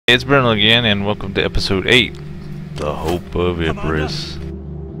It's Bruno again, and welcome to episode 8, The Hope of Epirus.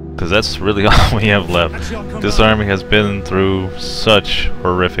 Because that's really all we have left. This army has been through such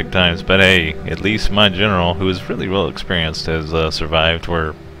horrific times, but hey, at least my general, who is really well experienced, has survived,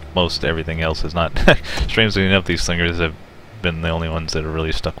 where most everything else is not. Strangely enough, these slingers have been the only ones that are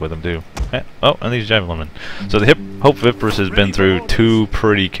really stuck with him too. Oh, and these javelinmen. So the Hope of Epirus has been through 2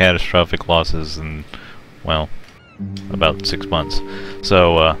 pretty catastrophic losses in, well, about 6 months.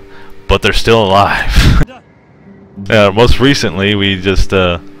 So, but they're still alive. Most recently, we just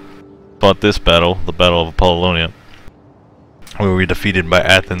fought this battle, the Battle of Apollonia, where we defeated by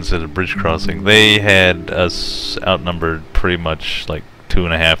Athens at a bridge crossing. They had us outnumbered pretty much like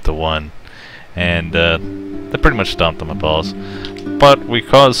 2.5 to 1, and they pretty much stomped them up us. But we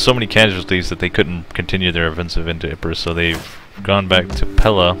caused so many casualties that they couldn't continue their offensive into Epirus, so they've gone back to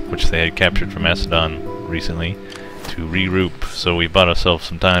Pella, which they had captured from Macedon recently, to regroup. So we bought ourselves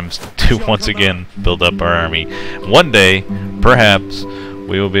some time to once again build up our army. One day, perhaps,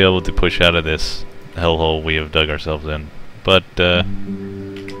 we will be able to push out of this hellhole we have dug ourselves in. But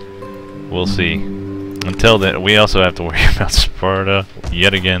we'll see. Until then, we also have to worry about Sparta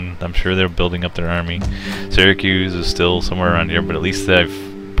yet again. I'm sure they're building up their army. Syracuse is still somewhere around here, but at least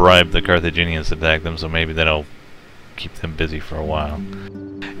I've bribed the Carthaginians to attack them, so maybe that'll keep them busy for a while.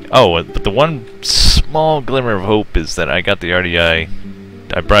 Oh, but the one small glimmer of hope is that I got the RDI.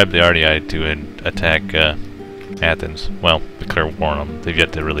 I bribed the RDI to attack Athens. Well, declare war on them. They've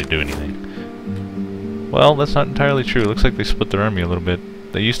yet to really do anything. Well, that's not entirely true. It looks like they split their army a little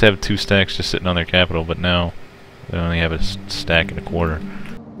bit. They used to have 2 stacks just sitting on their capital, but now they only have a stack and a quarter.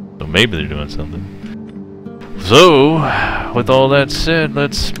 So maybe they're doing something. So, with all that said,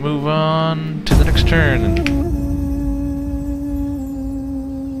 let's move on to the next turn.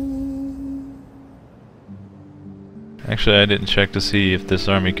 Actually, I didn't check to see if this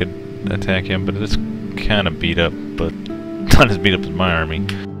army could attack him, but it's kind of beat up, but not as beat up as my army.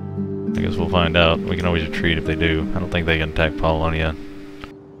 I guess we'll find out. We can always retreat if they do. I don't think they can attack Apollonia.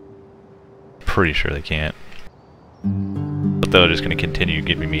 Pretty sure they can't. But they're just going to continue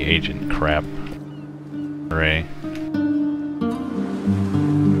giving me agent crap. Hooray.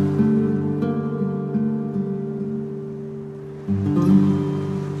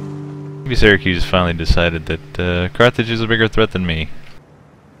 Maybe Syracuse finally decided that Carthage is a bigger threat than me.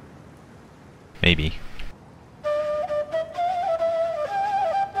 Maybe.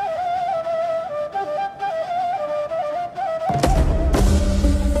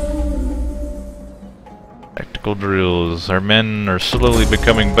 Tactical drills. Our men are slowly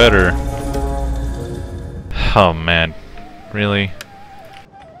becoming better. Oh man. Really?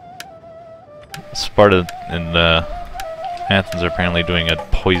 Sparta and Athens are apparently doing a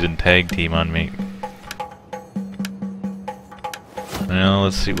poison tag team on me. Now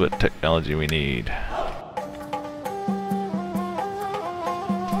let's see what technology we need.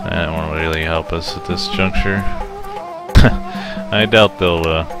 That won't really help us at this juncture. I doubt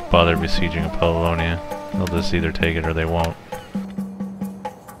they'll bother besieging Apollonia. They'll just either take it or they won't.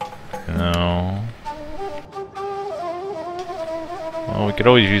 No. Well, we could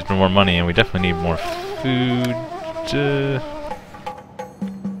always use more money, and we definitely need more food.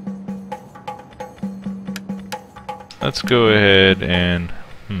 Let's go ahead and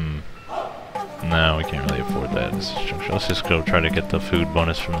no, we can't really afford that. Let's just go try to get the food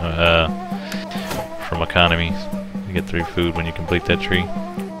bonus from economy. You get 3 food when you complete that tree.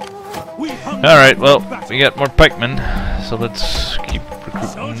 Alright, well, we got more pikemen, so let's keep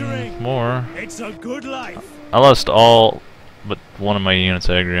recruiting more. It's a good life. I lost all but one of my units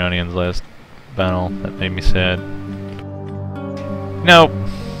of Agrionians last battle. That made me sad. No,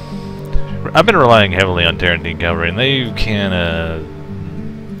 I've been relying heavily on Tarentine cavalry, and they can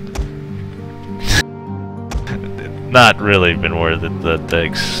not really been worth it, the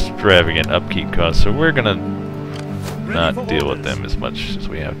extravagant upkeep costs. So we're gonna not deal with them as much as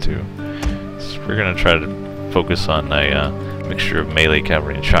we have to. So we're gonna try to focus on a mixture of melee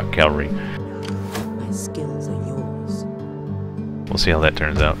cavalry and shock cavalry. My skills are yours. We'll see how that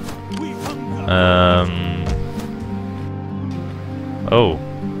turns out. Oh.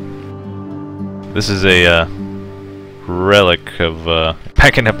 This is a relic of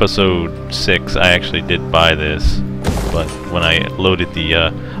back in episode 6. I actually did buy this, but when I loaded the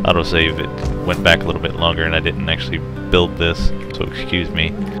autosave, it went back a little bit longer, and I didn't actually build this, so excuse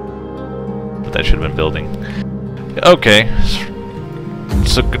me. But that should have been building. Okay,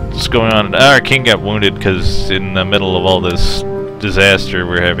 so what's going on? Our king got wounded because in the middle of all this disaster,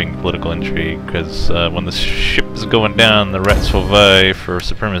 we're having political intrigue. Because when the ship is going down, the rats will vie for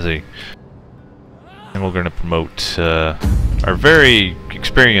supremacy. And we're going to promote our very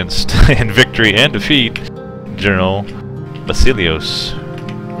experienced in victory and defeat, General Basilios,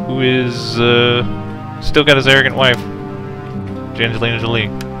 who is still got his arrogant wife, Angelina Jolie,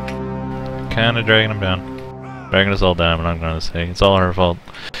 kind of dragging him down, dragging us all down. But I'm going to say it's all her fault.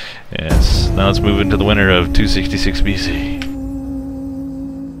 Yes. Now let's move into the winter of 266 BC.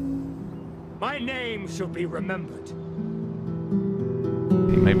 My name should be remembered.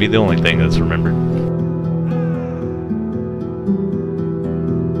 He may be the only thing that's remembered.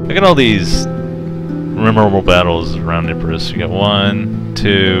 Look at all these memorable battles around Epirus. You got 1,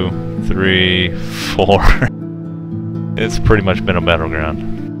 2, 3, 4. It's pretty much been a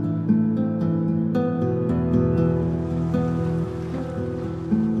battleground.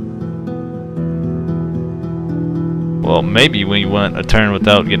 Well, maybe when you want a turn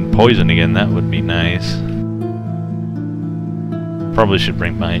without getting poisoned again, that would be nice. Probably should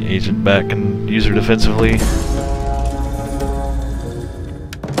bring my agent back and use her defensively.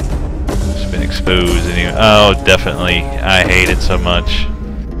 She's been exposed anyway. Oh, definitely. I hate it so much.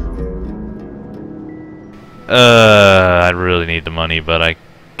 I really need the money, but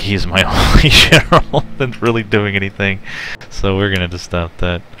he's my only general that's really doing anything. So we're gonna just stop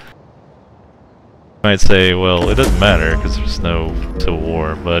that. Might say, well, it doesn't matter because there's no civil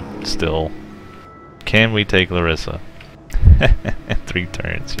war, but still, can we take Larissa? 3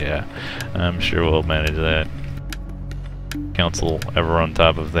 turns, yeah. I'm sure we'll manage that. Council ever on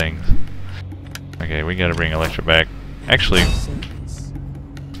top of things. Okay, we gotta bring Electra back. Actually,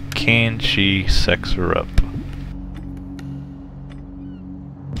 can she sex her up?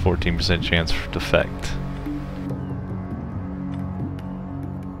 14% chance for defect.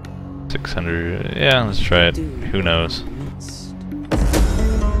 600, yeah, let's try it. Who knows?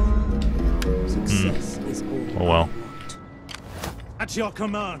 Oh well. At your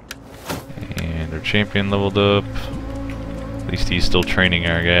command. And our champion leveled up. At least he's still training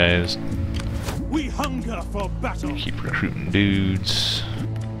our guys. We hunger for battle. Keep recruiting dudes.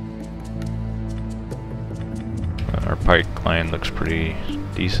 Our pike line looks pretty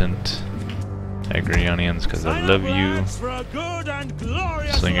decent. Agrionians because I love you.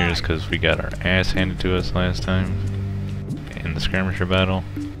 Slingers because we got our ass handed to us last time in the skirmisher battle.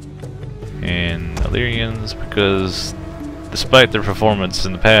 And Illyrians because despite their performance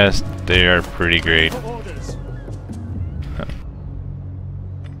in the past, they are pretty great.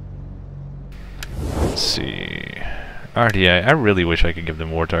 Let's see. RDI, I really wish I could give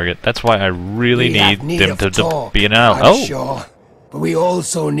them war target. That's why I really need them to be an ally. Oh! Sure. But we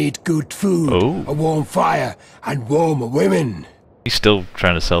also need good food, a warm fire, and warm women. He's still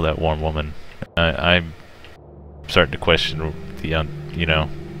trying to sell that warm woman. I'm starting to question the, you know,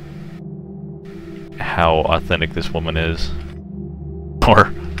 how authentic this woman is.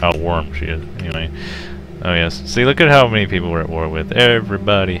 Or how warm she is, anyway. Oh yes, see, look at how many people we're at war with.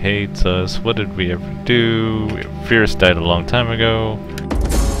 Everybody hates us. What did we ever do? Epirus died a long time ago.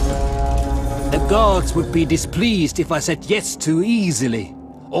 The gods would be displeased if I said yes too easily,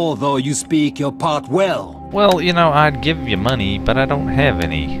 although you speak your part well. Well, you know, I'd give you money, but I don't have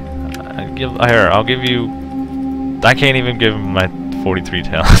any. I'll give you... I can't even give him my 43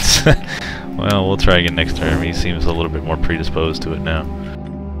 talents. Well, we'll try again next term. He seems a little bit more predisposed to it now.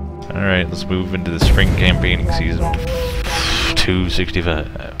 Alright, let's move into the spring campaigning season.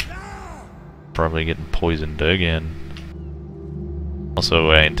 265. Probably getting poisoned again. Also,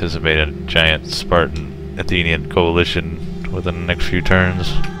 I anticipate a giant Spartan Athenian coalition within the next few turns.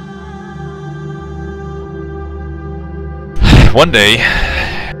 One day,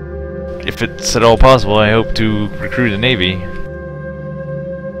 if it's at all possible, I hope to recruit a navy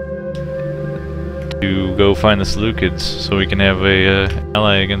to go find the Seleucids so we can have a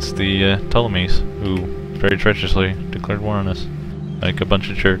ally against the Ptolemies, who very treacherously declared war on us, like a bunch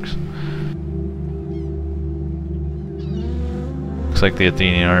of jerks. Looks like the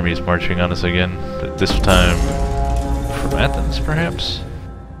Athenian army is marching on us again, this time from Athens, perhaps?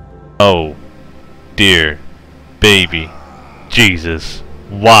 Oh, dear baby Jesus,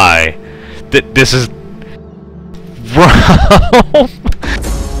 why? This is Rome!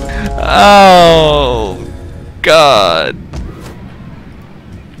 Oh, God.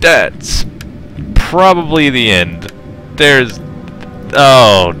 That's probably the end. There's...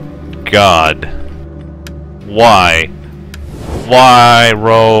 Oh, God. Why? Why,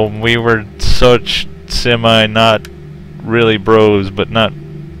 Rome? We were such not really bros, but not...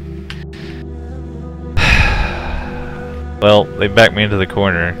 Well, they backed me into the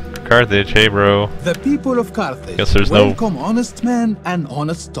corner. Carthage, hey bro. The people of Carthage guess there's welcome honest men and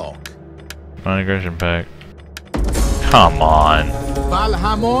honest talk. Non-aggression pact. Come on.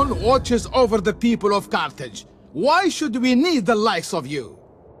 Valhamon watches over the people of Carthage. Why should we need the likes of you?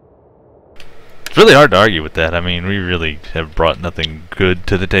 It's really hard to argue with that. I mean, we really have brought nothing good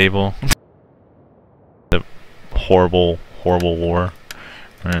to the table. The horrible, horrible war.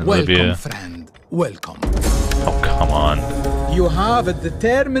 In Welcome, Libya. friend. Welcome. Oh, come on. You have a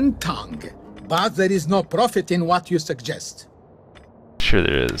determined tongue, but there is no profit in what you suggest. Sure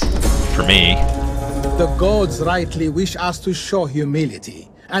there is. For me. The gods rightly wish us to show humility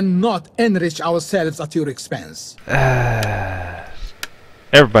and not enrich ourselves at your expense.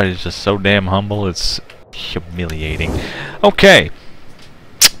 Everybody's just so damn humble, it's humiliating. Okay.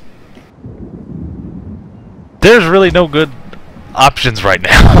 There's really no good options right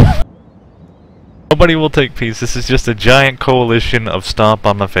now. Nobody will take peace. This is just a giant coalition of stomp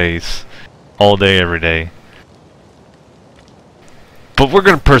on the face. All day, every day. But we're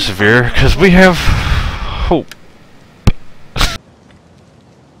gonna persevere, because we have hope.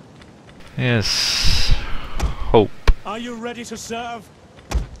 Yes. Hope. Are you ready to serve?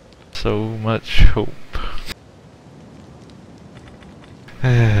 So much hope.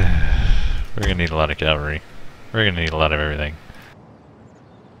 We're gonna need a lot of cavalry. We're gonna need a lot of everything.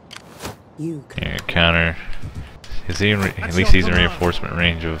 You can Yeah, counter. Is he at least he's in reinforcement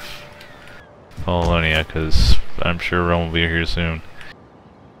range of Polonia, because I'm sure Rome will be here soon.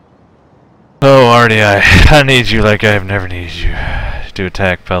 Oh, RDI, I need you like I have never needed you to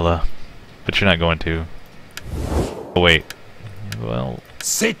attack Pella, but you're not going to. Oh wait, well.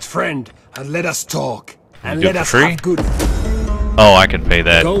 Sit, friend, and let us talk. And do let it us for free? have good. Oh, I can pay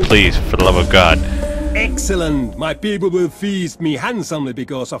that, Go. please, for the love of God. Excellent. My people will feast me handsomely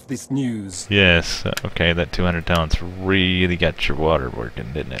because of this news. Yes, okay, that 200 talents really got your water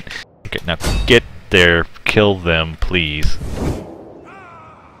working, didn't it? Okay, now get there, kill them, please.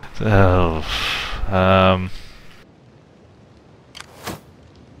 Oh, are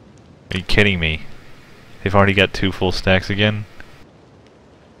you kidding me? They've already got 2 full stacks again?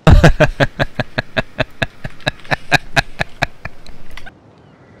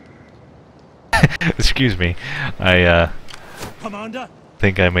 Excuse me, I Commander?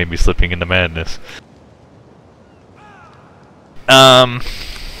 think I may be slipping into madness.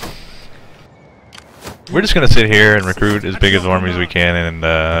 We're just gonna sit here and recruit as big as armies as we can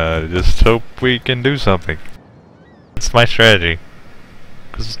and just hope we can do something. It's my strategy.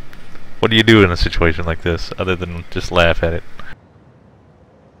 'Cause what do you do in a situation like this other than just laugh at it?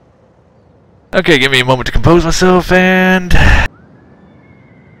 Okay, give me a moment to compose myself and...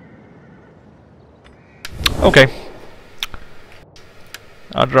 Okay.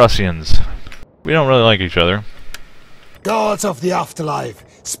 Adrasians. We don't really like each other. Gods of the afterlife,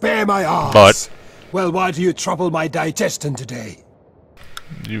 spare my arse. But- Well, why do you trouble my digestion today?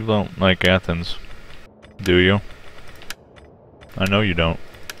 You don't like Athens, do you? I know you don't.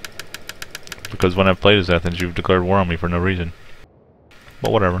 Because when I've played as Athens, you've declared war on me for no reason.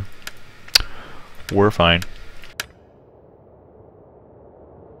 But whatever. We're fine.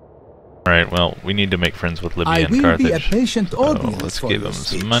 Alright, well, we need to make friends with Libya I and will Carthage. be a patient So audience let's for give your them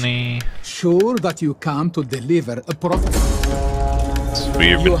speech. some money. Sure that you come to deliver a prophet.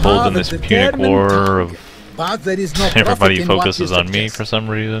 We've You been pulled in have a this Punic determined War tongue, of... but there is no profit Everybody in what focuses you on me suggest. for some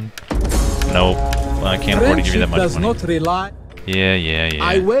reason. Nope. Well, I can't afford to give you that much Friendship does money. not rely. Yeah.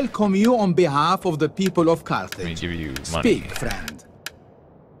 I welcome you on behalf of the people of Let me Carthage. give you money. Speak, friend.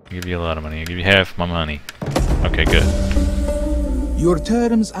 I'll give you a lot of money. I'll give you half my money. Okay, good. Your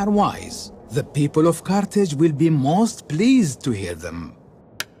terms are wise. The people of Carthage will be most pleased to hear them.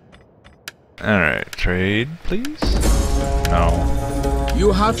 Alright, trade, please? No.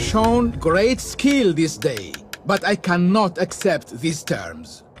 You have shown great skill this day, but I cannot accept these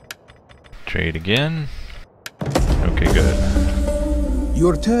terms. Trade again. Okay, good.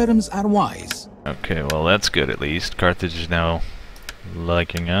 Your terms are wise. Okay, well that's good at least. Carthage is now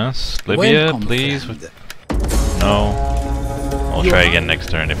liking us. Libya, Welcome, please? friend. No. We'll try again next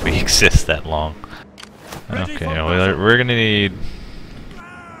turn if we exist that long. Okay, well, we're gonna need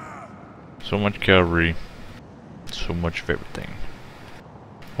so much cavalry, so much of everything.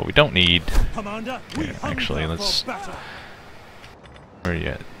 What we don't need... Commander, we Yeah, hunger actually, for let's- battle. Where are you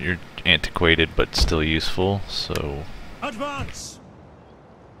at? You're antiquated but still useful, so... Advance!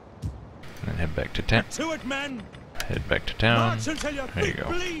 And head back to town. To it, men! Head back to town. March until your There you feet go.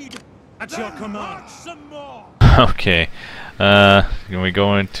 bleed! At your command! Some more! Okay, when we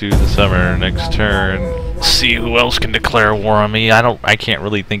go into the summer next turn, see who else can declare war on me. I can't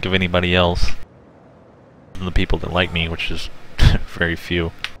really think of anybody else than the people that like me, which is very few.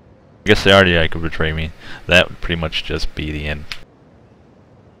 I guess the RDI could betray me. That would pretty much just be the end.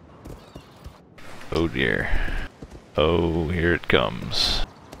 Oh dear. Oh, here it comes.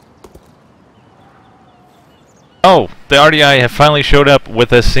 Oh, the RDI have finally showed up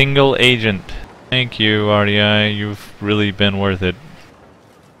with a single agent. Thank you, RDI. You've really been worth it.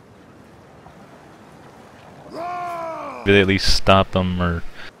 Did they at least stop them or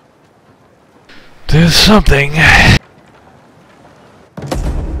do something?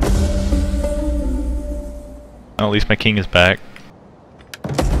 Well, at least my king is back.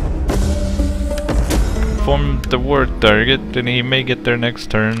 Inform the war target, and he may get there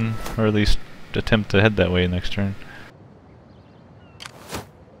next turn, or at least attempt to head that way next turn.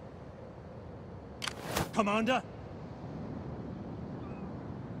 Commander.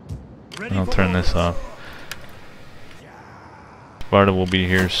 Ready I'll for turn this orders. off. Sparta will be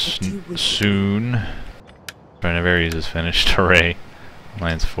here soon. Trinavaries is finished. Hooray.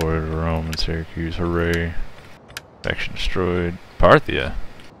 Alliance forward, Rome and Syracuse. Hooray. Faction destroyed. Parthia.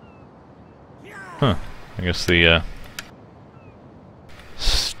 Huh. I guess the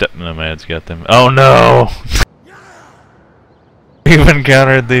steppe nomads got them. Oh no! We've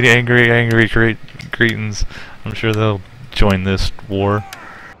encountered the angry Cretans. I'm sure they'll join this war.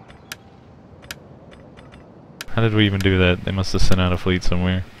 How did we even do that? They must have sent out a fleet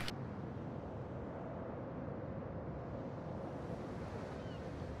somewhere.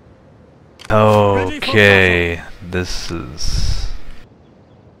 Okay, this is...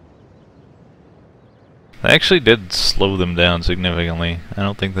 I actually did slow them down significantly. I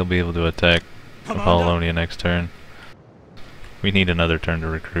don't think they'll be able to attack Apollonia next turn. We need another turn to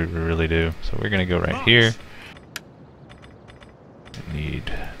recruit, we really do. So we're gonna go right here. We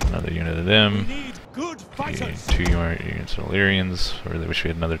need another unit of them. We need good We need fighters. 2 units of Illyrians. I really wish we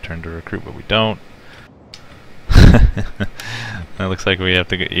had another turn to recruit, but we don't. It looks like we have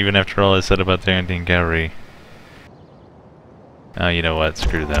to go, even after all I said about the Tarantine cavalry. Oh, you know what?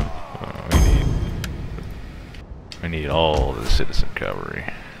 Screw them. We need all the citizen cavalry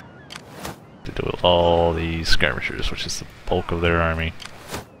to deal with all these skirmishers, which is the bulk of their army.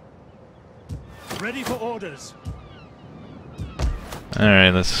 Ready for orders.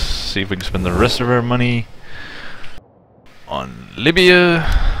 Alright, let's see if we can spend the rest of our money on Libya.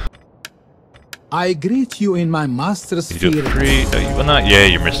 I greet you in my master's You do spirit. free. No, you will not. Yeah,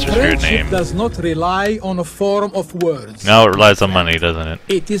 your mistress your Friendship name. does not rely on a form of words. No, it relies on money, doesn't it?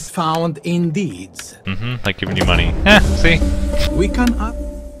 It is found in deeds. Like giving you money. See? We can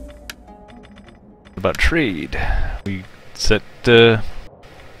About trade. We set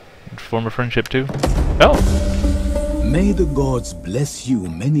form of friendship too. Oh! May the gods bless you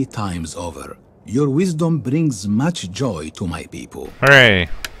many times over. Your wisdom brings much joy to my people. Hooray!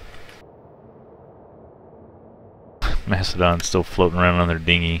 Macedon's still floating around on their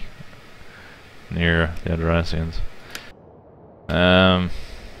dinghy near the Adrasians.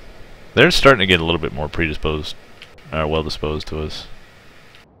 They're starting to get a little bit more predisposed, or well disposed to us.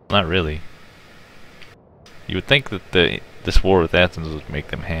 Not really. You would think that this war with Athens would make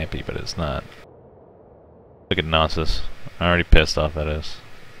them happy, but it's not. Look at Knossos. Already pissed off at us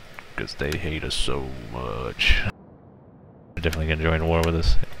because they hate us so much. They're definitely gonna join war with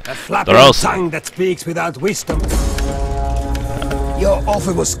us. A flapping They're also tongue that speaks without wisdom. Your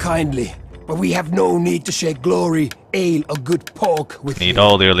offer was kindly, but we have no need to share glory, ale, or good pork with Need you.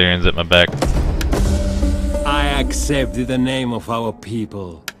 all the Illyrians at my back. I accept in the name of our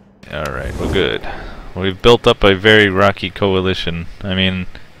people. Alright, well good. We've built up a very rocky coalition. I mean,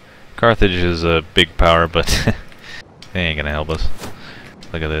 Carthage is a big power, but they ain't gonna help us.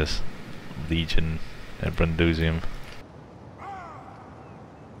 Look at this. Legion at Brundusium.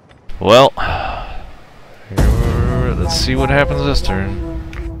 Well, let's see what happens this turn.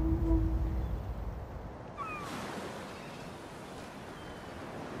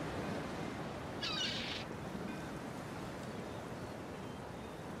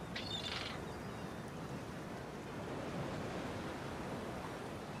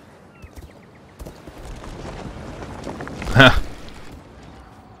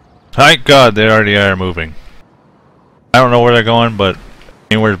 Thank God they already are moving. I don't know where they're going, but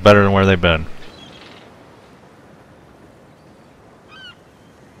anywhere's better than where they've been.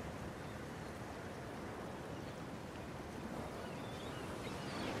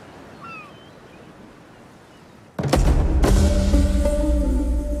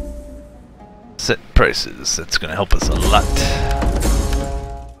 Set prices. That's gonna help us a lot.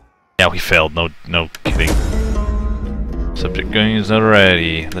 Yeah, we failed. No kidding. Subject going is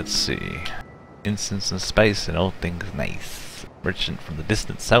notoriety. Let's see. Incense and spice and all things nice. Merchant from the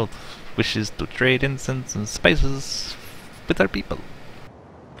distant south wishes to trade incense and spices with our people.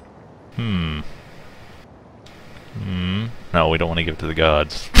 No, we don't want to give it to the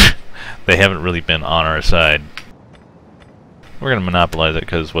gods. They haven't really been on our side. We're gonna monopolize it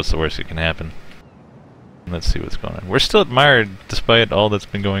because what's the worst that can happen? Let's see what's going on. We're still admired despite all that's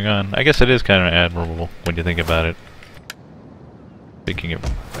been going on. I guess it is kind of admirable when you think about it. Speaking of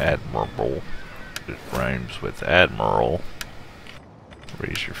admirable, it rhymes with admiral.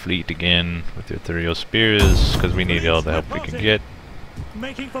 Raise your fleet again with your Thurio spears, because we need all the help we can get.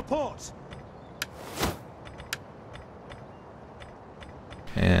 Making for port.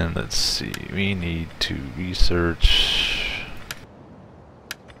 And let's see, we need to research.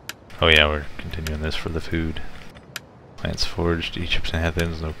 Oh yeah, we're continuing this for the food. Plants forged, Egypt and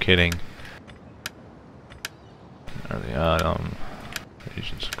Athens, no kidding. Early autumn.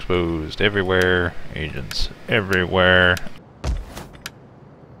 Agents exposed everywhere. Agents everywhere.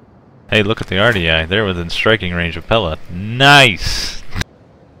 Hey, look at the RDI. They're within striking range of Pella. Nice!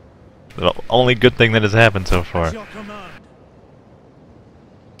 The only good thing that has happened so far. At your command.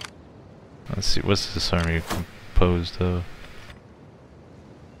 Let's see, what's this army composed of?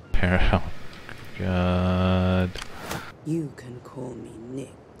 Oh, God. You can call me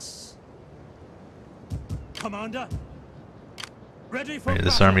Nyx. Commander. Ready for Right,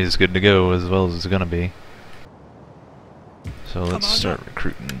 this battle. army is good to go as well as it's gonna be. So let's Commander. start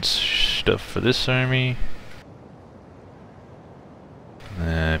recruiting stuff for this army.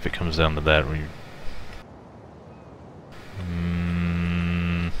 If it comes down to that, we.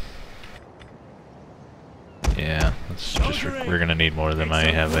 Yeah, let's just. We're gonna need more of them. I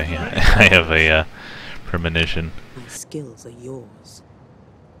have a. I have a premonition. My skills are yours.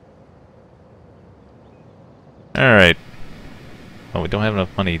 All right. Oh, we don't have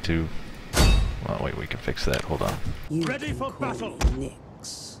enough money to. Well, wait, we can fix that. Hold on. You Ready can for call battle. me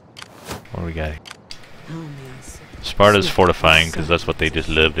Nyx. What do we got? How may I say? Sparta's fortifying because that's what they just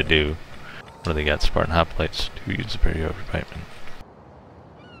love to do. What do they got? Spartan hoplites. 2 units superior over pikemen.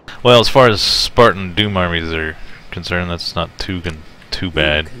 Well, as far as Spartan Doom armies are concerned, that's not too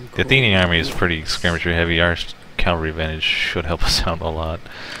bad. The Athenian army is pretty skirmisher heavy. Our cavalry advantage should help us out a lot.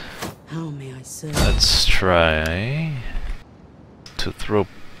 How may I serve? Let's try to throw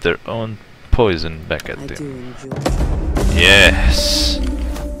their own poison back at I do them. enjoy. Yes!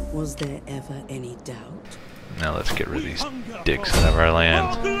 Was there ever any doubt? Now let's get rid of We these hunger dicks for out of our more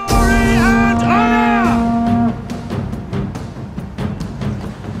land. glory and honor!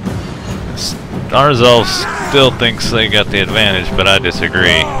 Our resolve still thinks they got the advantage, but I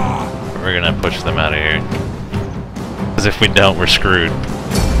disagree. We're gonna push them out of here. Because if we don't, we're screwed.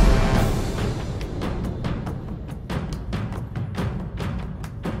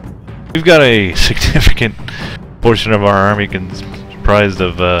 We've got a significant portion of our army comprised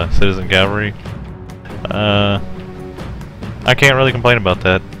of citizen cavalry. I can't really complain about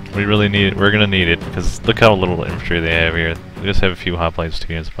that. We really need it. We're gonna need it because look how little infantry they have here. They just have a few hoplites,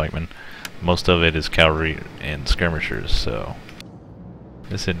 2 units of pikemen. Most of it is cavalry and skirmishers, so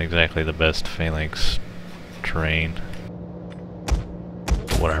this isn't exactly the best phalanx terrain.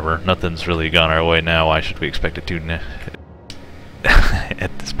 Whatever. Nothing's really gone our way now. Why should we expect it to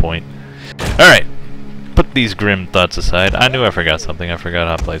at this point? Alright. Put these grim thoughts aside. I knew I forgot something. I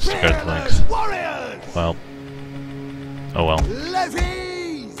forgot hoplites to guard the flanks. Well. Oh well.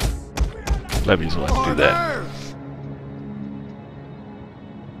 Levies will have to do that.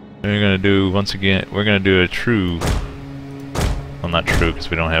 We're gonna do, once again, we're gonna do a true, well not true because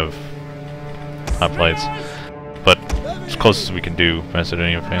we don't have hoplites, but as close as we can do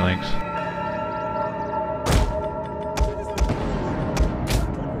Macedonian phalanx.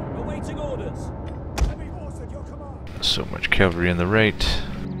 Awaiting orders. Heavy horse at your command. So much cavalry on the right.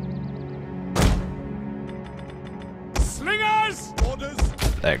 Slingers! Orders.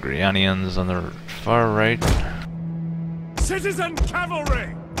 Agrianians on the far right. Citizen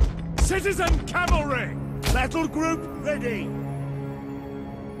cavalry! Citizen cavalry! Battle group ready!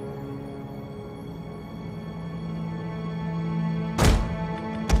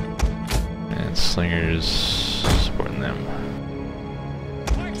 And slingers supporting them.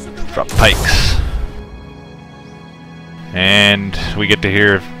 Drop pikes. And we get to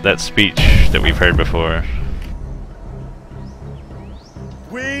hear that speech that we've heard before.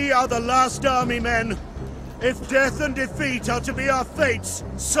 We are the last army, men. If death and defeat are to be our fates,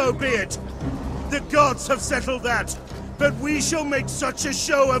 so be it. The gods have settled that. But we shall make such a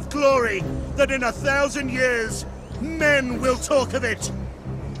show of glory that in 1,000 years, men will talk of it.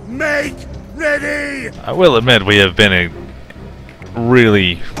 Make ready! I will admit we have been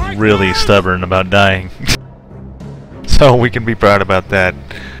really stubborn about dying. So we can be proud about that.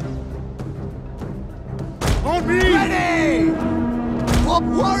 On me! Ready!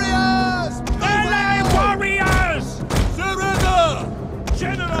 Warriors! Melee warriors! Surrender!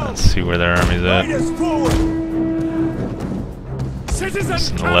 General! Let's see where their army's at. Riders forward! Citizens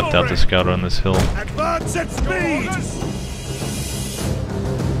Just left out to scout on this hill. Advance at speed!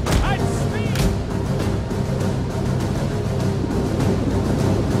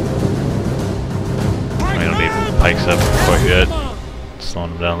 We don't need pikes up quite yet.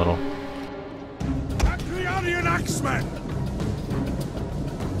 Slowing them down a little. Acreonian axemen!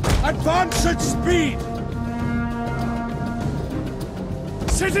 Advance at speed!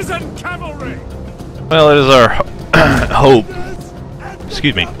 Citizen cavalry! Well, it is our hope.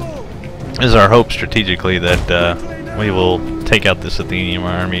 Excuse me. It is our hope strategically that we will take out this Athenian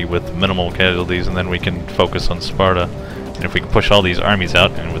army with minimal casualties, and then we can focus on Sparta. And if we can push all these armies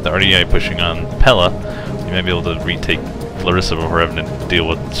out, and with the RDI pushing on Pella, we may be able to retake Larissa before having to deal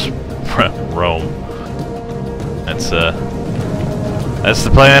with Rome. That's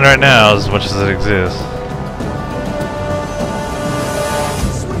the plan right now, as much as it exists.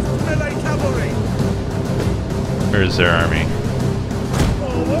 Swift melee cavalry! Where is their army?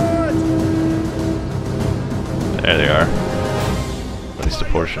 Forward! There they are. At least a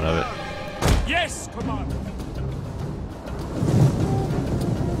portion of it. Yes, Commander!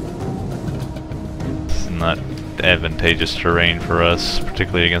 It's not advantageous terrain for us,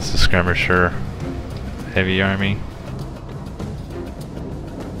 particularly against the skirmisher heavy army.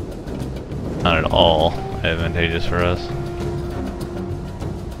 Not at all advantageous for us.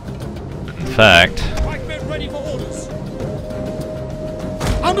 In fact, Pikemen ready for orders!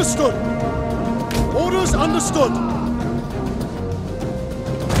 Understood! Orders understood!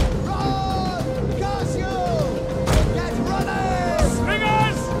 Run! Cassio! Get running!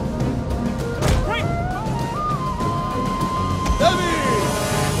 Slingers! Quick!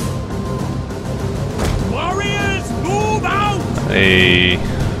 Warriors, move out! they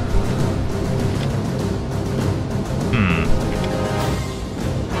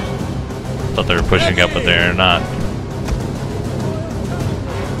thought they were pushing up, but they're not.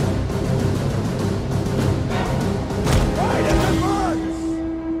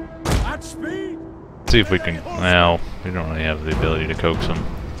 At speed! See if we can. Well, we don't really have the ability to coax them.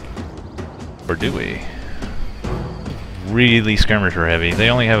 Or do we? Really skirmisher heavy. They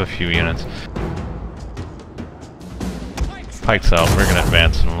only have a few units. Pikes out. We're gonna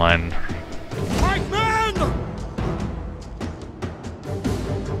advance in line. Pikemen!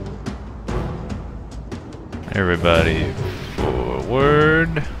 Everybody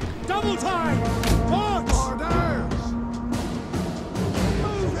forward. Double time! March! Orders!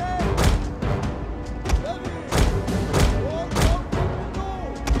 Move it!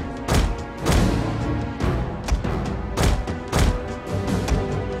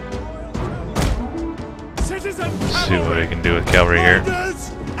 Citizen Let's see what we can do with cavalry here.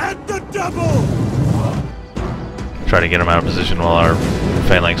 Orders at the double! Try to get them out of position while our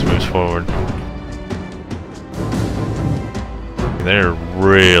phalanx moves forward. They're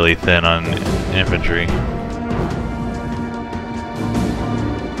really thin on infantry.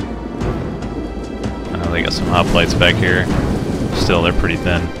 They got some hoplites back here. Still, they're pretty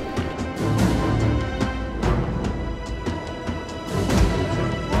thin.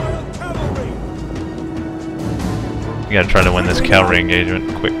 You gotta try to win this cavalry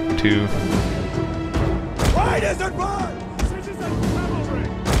engagement quick, too. Riders advance! Citizen cavalry!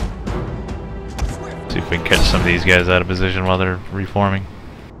 See if we can catch some of these guys out of position while they're reforming.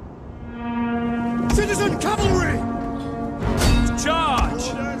 Citizen cavalry!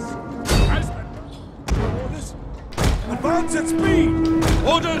 Charge! Orders! Advance at speed!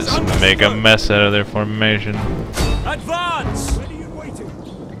 Orders Just make a mess out of their formation. Advance! Ready and waiting.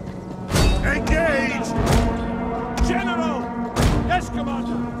 Engage! General! Yes,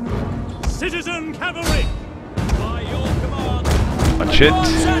 Commander! Citizen cavalry! By your command! Watch it.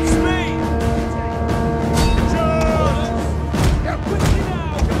 Advance at speed! Charge! Get quickly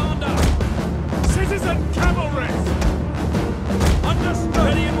now, Commander! Citizen cavalry! Understood!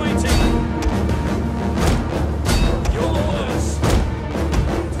 Ready and waiting! Your orders!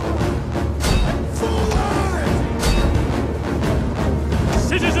 Forward!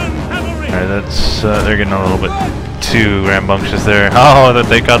 Citizen cavalry! Alright, that's they're getting a little bit too rambunctious there. Oh, that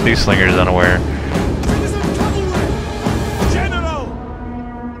they caught these slingers unaware. Citizen cavalry! General!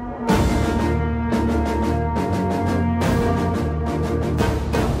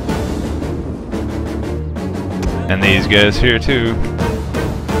 And these guys here too.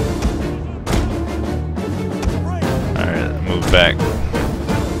 Alright, move back.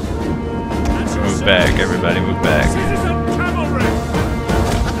 Move back, everybody move back. Citizen cavalry!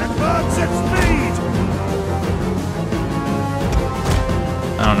 Advance at speed!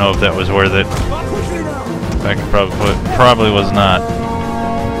 I don't know if that was worth it. Quickly now! I can probably was not.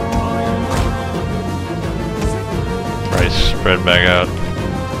 Alright, spread back out.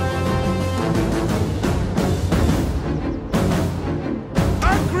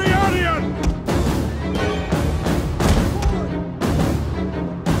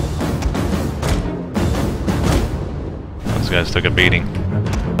 Those guys took a beating.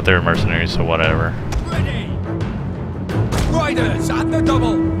 But they were mercenaries, so whatever. Ready! Riders at the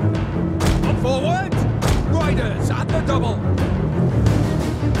double! On forward! Riders at the double!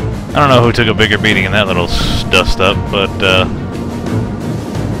 I don't know who took a bigger beating in that little dust up, but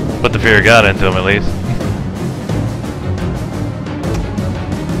put the fear of God into him at least.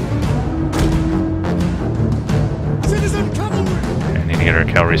 Citizen cavalry! I need to get our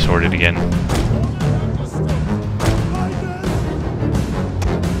cavalry sorted again.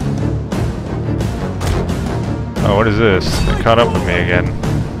 Oh, what is this? They caught up with me again.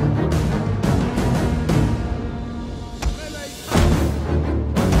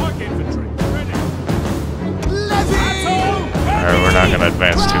 Alright, we're not gonna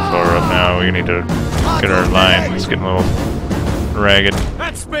advance too far up now. We need to get our line. It's getting a little ragged.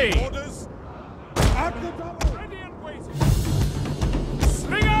 At speed! Ready and waiting.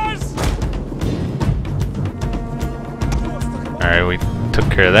 Slingers! Alright, we took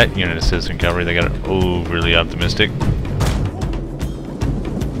care of that unit of citizen cavalry. They got overly optimistic.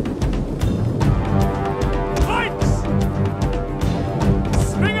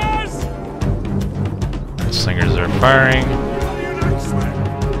 Slingers are firing.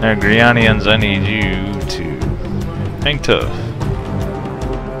 Now, Grianians, I need you to hang tough.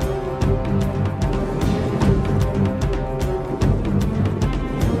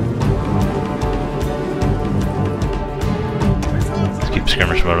 Let's keep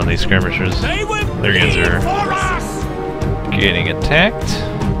skirmish mode on these skirmishers. Lyrians are getting attacked.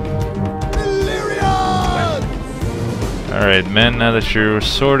 Alright, men, now that you're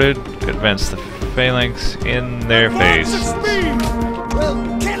sorted, advance the phalanx in their face.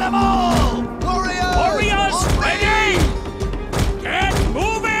 We'll kill them all! Warriors! Warriors, ready! Get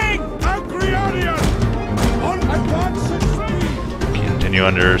moving! Agrianian! On advance! Continue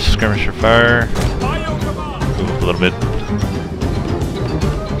under skirmisher fire. Move up a little bit.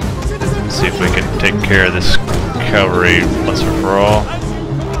 See if we can take care of this cavalry once and for all.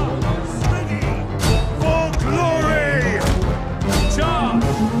 For glory! Charge!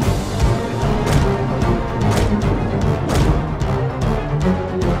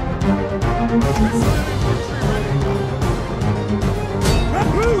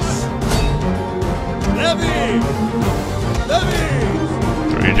 Loose! Levy! Levy!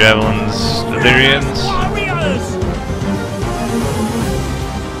 Throw your javelins, Illyrians. Warriors!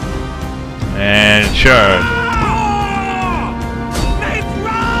 And charge. Make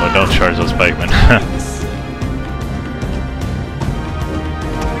run! Oh, don't charge those pikemen.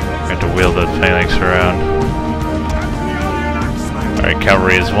 Got to wheel the phalanx around. Alright,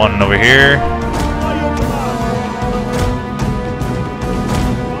 cavalry is one over here.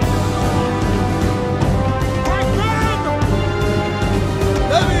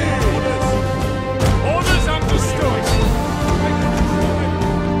 Orders understood!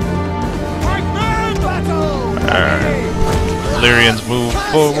 Alright. Illyrians move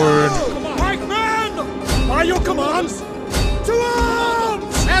forward. By your commands! To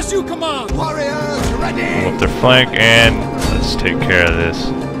arms! As you command! Warriors, ready! Move up their flank and let's take care of this.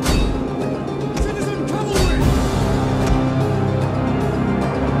 Citizen cavalry!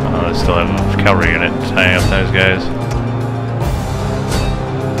 Oh, they still have a cavalry unit tying up those guys.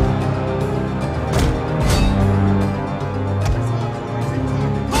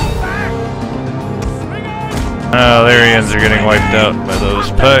 Oh, Illyrians are getting wiped out by those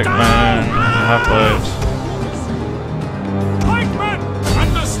pikemen. Hoplites. Pikemen!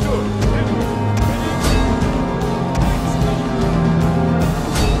 Understood!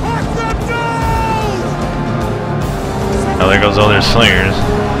 Mark them down! Oh, there goes all their slingers.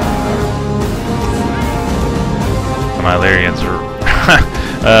 My Illyrians are...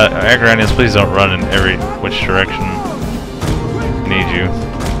 Agranians, please don't run in every which direction. Need you.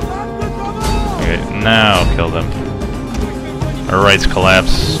 Okay, now kill them. Our rights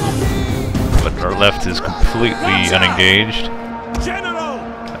collapse, but our left is completely unengaged. General!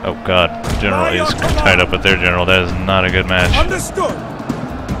 Oh god, General is tied up with their general. That is not a good match. Understood!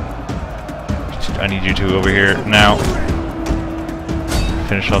 I need you two over here now.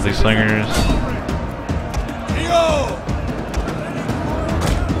 Finish off these slingers.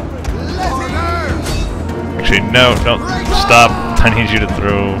 Actually, no, don't stop. I need you to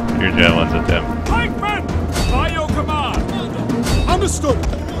throw your javelins at them. Pikemen! By your command! Understood!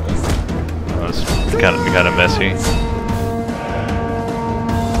 That was kind of messy.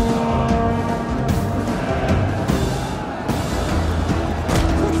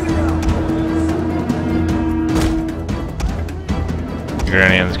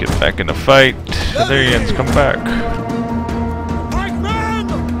 Agranians get back in the fight. Illyrians come back.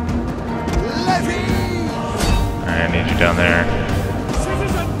 Alright, I need you down there.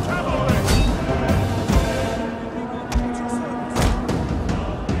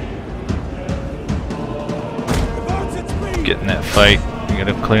 Get in that fight. You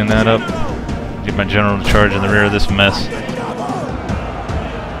gotta clean that up. Get my general to charge in the rear of this mess.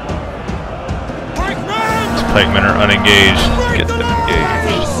 These pikemen are unengaged. Get them engaged.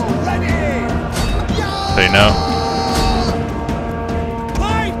 They know.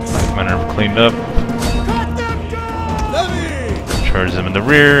 Pikemen are cleaned up. Charge them in the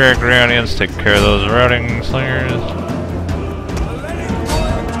rear. Agranians take care of those routing slingers.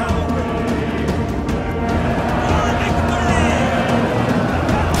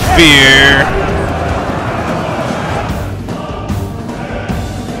 Fear.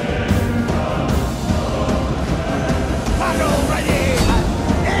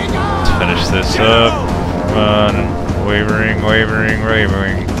 Let's finish this up. Run. Wavering.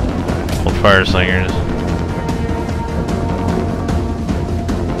 Hold fire slingers.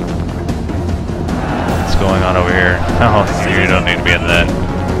 What's going on over here? Oh, you don't need to be in that.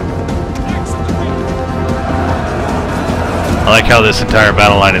 I like how this entire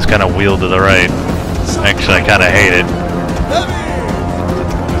battle line is kind of wheeled to the right. Actually, I kind of hate it.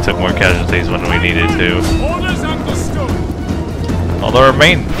 We took more casualties when we needed to. Although our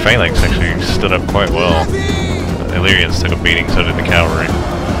main phalanx actually stood up quite well. The Illyrians took a beating, so did the cavalry.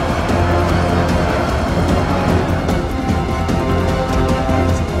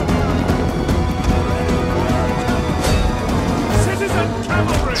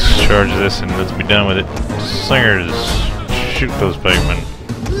 Let's charge this and let's be done with it. Slingers. Shoot those pikemen.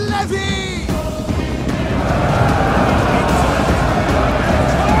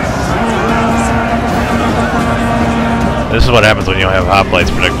 This is what happens when you don't have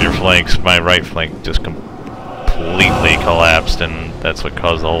hoplites protecting your flanks. My right flank just completely collapsed, and that's what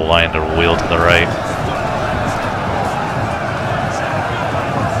caused the whole line to wheel to the right.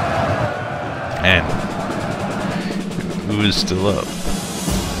 And who is still up?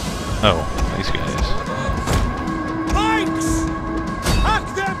 Oh, these guys.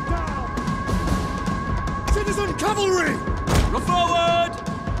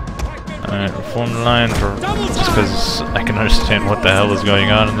 Alright, reform the line for just because I can understand what the hell is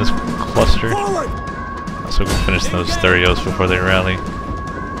going on in this cluster. So we can finish those Therios before they rally.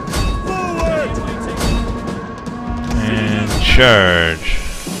 And charge.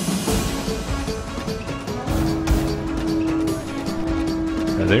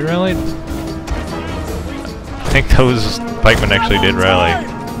 Are they rallied? I think those pikemen actually did rally.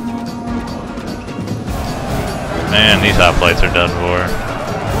 Man, these hoplites are done for.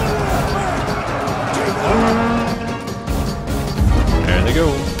 There they go.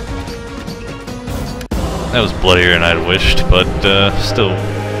 That was bloodier than I'd wished, but still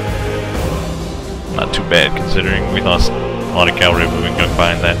not too bad considering we lost a lot of cavalry, but we can go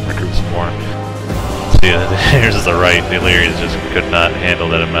find that and recruit some more. So yeah, here's the right. The Illyrians just could not handle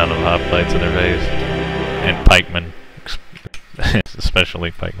that amount of hoplites in their face. And pikemen.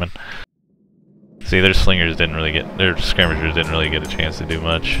 Especially pikemen. See, their slingers didn't really get, their skirmishers didn't really get a chance to do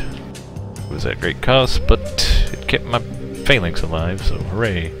much. It was at great cost, but it kept my phalanx alive, so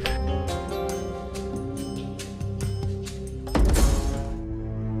hooray.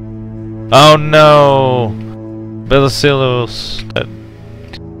 Oh no! Belicilos!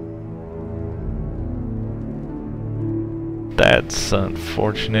 That's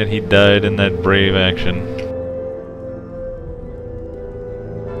unfortunate, he died in that brave action.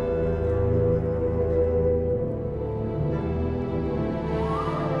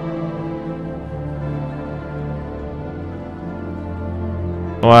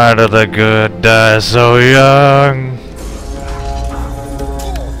 Why do the good die so young?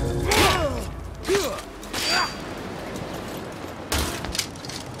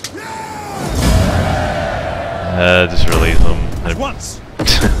 Just release them. At once.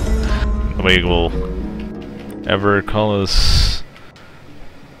 Nobody will ever call us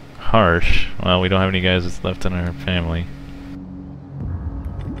harsh. Well, we don't have any guys that's left in our family.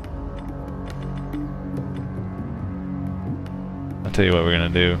 I'll tell you what we're gonna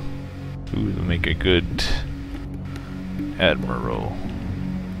do. Ooh, to make a good admiral.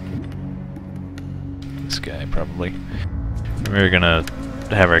 This guy probably. We're gonna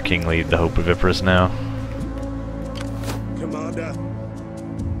have our king lead the Hope of Epirus now. Commander.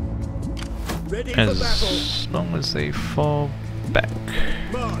 Ready for As battle. long as they fall back.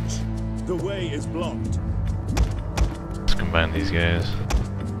 March. The way is blocked. Let's combine these guys.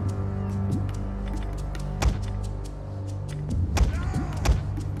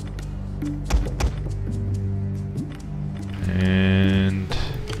 And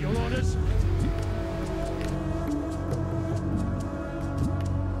Your orders?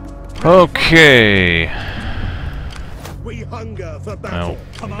 okay. We hunger for No, battle.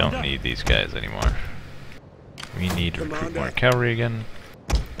 we don't need these guys anymore. We need to recruit Commander. more cavalry again.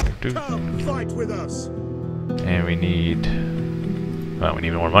 Come fight with us. And we need... well, we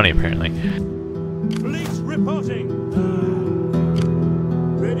need more money apparently. Fleet reporting.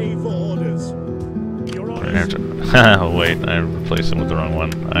 Ready for orders. Your We're gonna have orders. to... oh wait, I replaced him with the wrong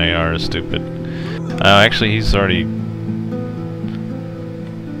one. IR is stupid. Actually he's already...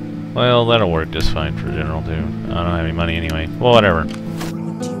 well, that'll work just fine for General too. I don't have any money anyway. Well, whatever.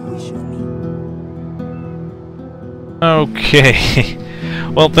 What do you wish of me? Okay.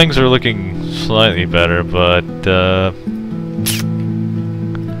 Well, things are looking slightly better, but,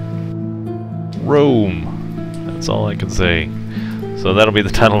 Rome. That's all I can say. So that'll be the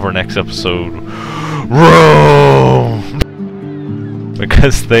title of our next episode. Rome!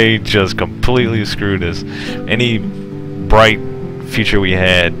 Because they just completely screwed us. Any bright future we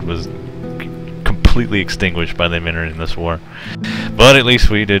had was completely extinguished by them entering this war. But at least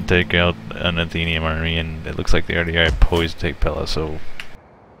we did take out an Athenian army, and it looks like they already are poised to take Pella, so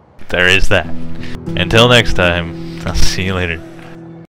there is that. Until next time, I'll see you later.